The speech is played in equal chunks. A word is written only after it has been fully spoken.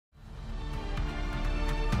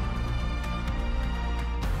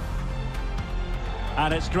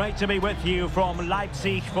And it's great to be with you from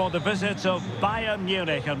Leipzig for the visit of Bayern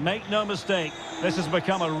Munich. And make no mistake, this has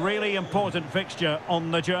become a really important fixture on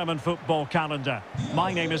the German football calendar.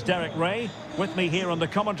 My name is Derek Ray. With me here on the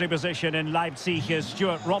commentary position in Leipzig is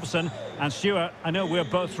Stuart Robson. And Stuart, I know we're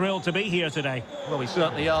both thrilled to be here today. Well, we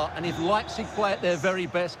certainly are. And if Leipzig play at their very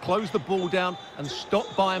best, close the ball down and stop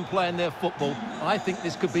Bayern playing their football, I think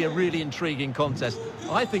this could be a really intriguing contest.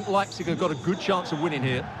 I think Leipzig have got a good chance of winning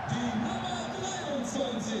here.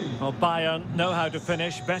 Well, Bayern know how to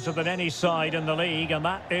finish better than any side in the league, and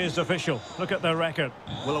that is official. Look at their record.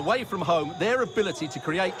 Well, away from home, their ability to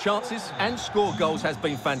create chances and score goals has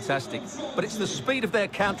been fantastic. But it's the speed of their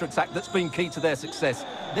counter-attack that's been key to their success.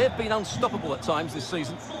 They've been unstoppable at times this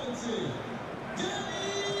season.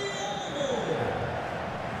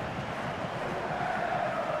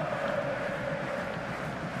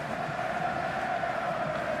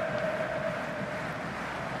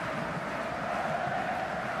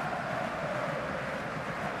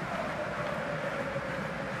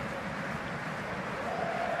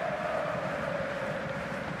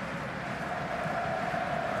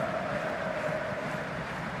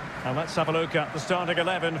 And let's have a look at the starting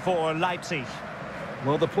 11 for Leipzig.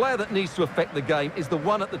 Well, the player that needs to affect the game is the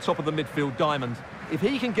one at the top of the midfield diamond. If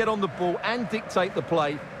he can get on the ball and dictate the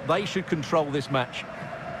play, they should control this match.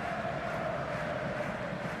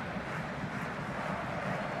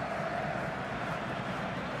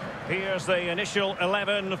 Here's the initial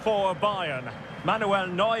 11 for Bayern. Manuel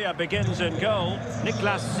Neuer begins in goal.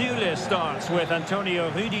 Niklas Süle starts with Antonio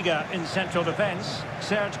Rüdiger in central defence.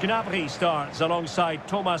 Serge Gnabry starts alongside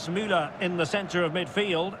Thomas Müller in the centre of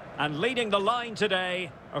midfield. And leading the line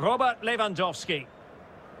today, Robert Lewandowski.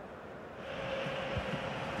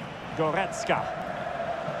 Goretzka.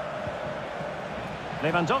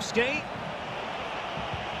 Lewandowski.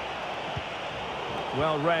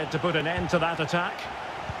 Well read to put an end to that attack.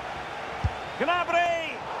 Gnabry!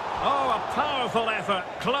 Oh, a powerful effort.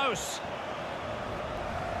 Close.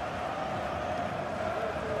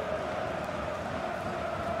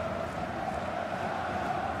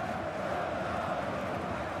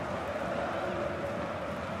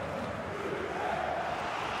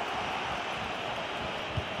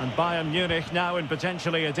 And Bayern Munich now in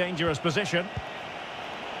potentially a dangerous position.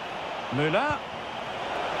 Müller.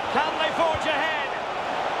 Can they forge ahead?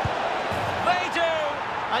 They do!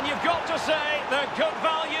 And you've got to say they're good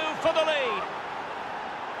value for the lead.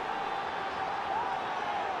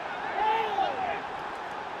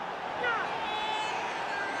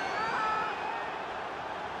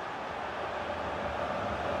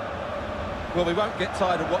 Well, we won't get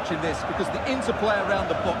tired of watching this because the interplay around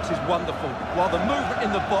the box is wonderful, while the movement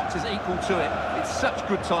in the box is equal to it. It's such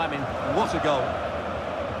good timing. What a goal.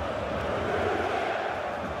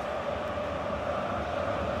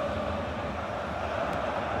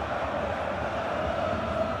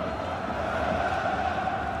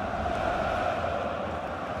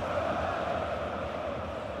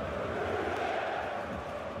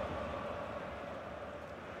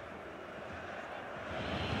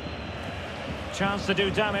 Chance to do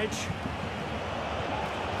damage.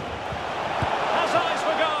 Has eyes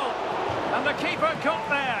for goal. And the keeper caught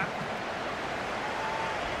there.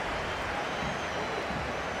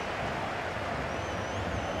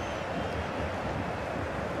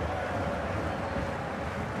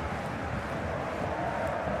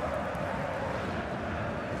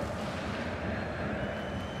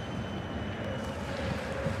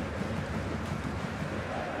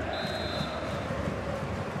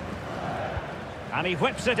 And he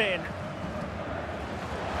whips it in.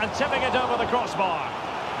 And tipping it over the crossbar.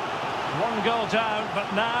 One goal down,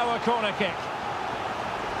 but now a corner kick.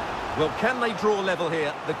 Well, can they draw level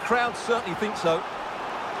here? The crowd certainly think so.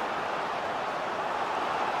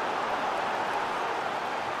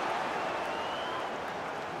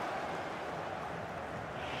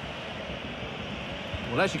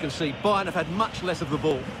 Well, as you can see, Bayern have had much less of the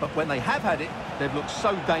ball, but when they have had it, they've looked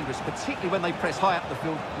so dangerous, particularly when they press high up the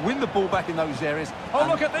field, win the ball back in those areas. Oh,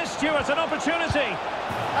 look at this, Stuart, an opportunity.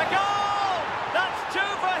 A goal! That's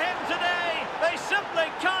two for him today. They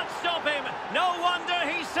simply can't stop him. No wonder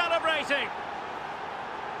he's celebrating.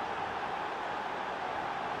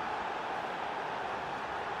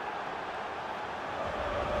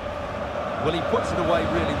 Well, he puts it away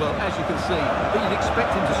really well, as you can see, but you'd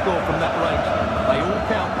expect him to score from that range. They all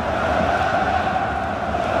count.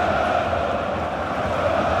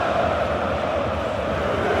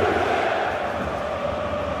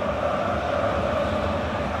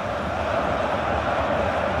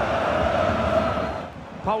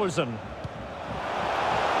 Paulsen.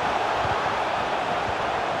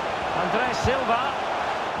 André Silva.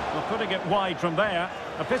 Well, putting it wide from there.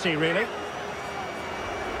 A pity, really.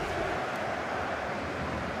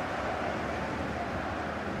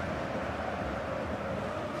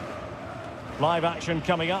 Live action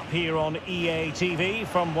coming up here on EA TV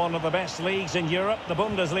from one of the best leagues in Europe, the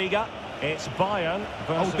Bundesliga. It's Bayern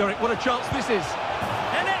versus... Oh, Derek, what a chance this is.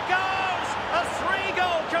 In it goes! A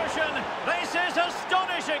 3-goal cushion! This is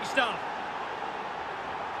astonishing stuff!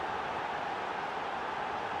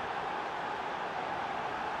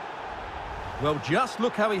 Well, just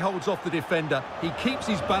look how he holds off the defender. He keeps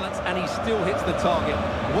his balance and he still hits the target.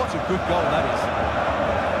 What a good goal that is.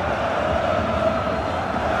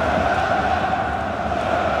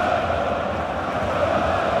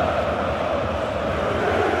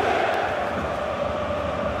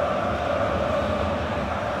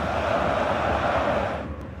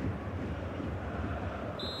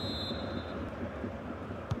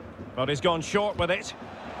 But he's gone short with it.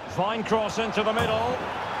 Fine cross into the middle.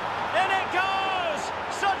 In it goes!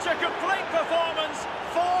 Such a complete performance.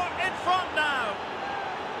 4 in front now.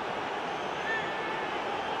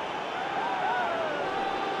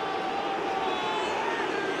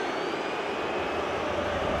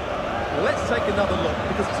 Let's take another look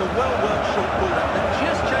because it's a well-worked short corner that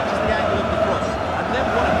just changes the angle of the cross. And then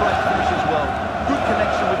what a great finish as well. Good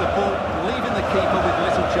connection with the ball, leaving the keeper with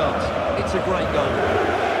little chance. It's a great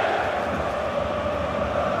goal.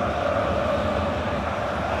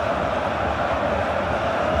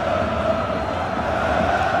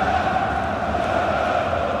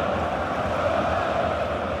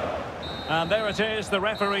 And there it is, the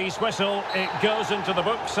referee's whistle. It goes into the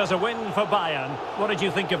books as a win for Bayern. What did you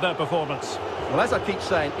think of their performance? Well, as I keep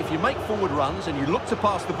saying, if you make forward runs and you look to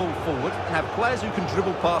pass the ball forward and have players who can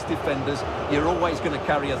dribble past defenders, you're always going to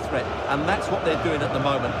carry a threat. And that's what they're doing at the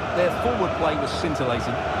moment. Their forward play was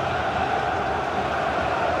scintillating.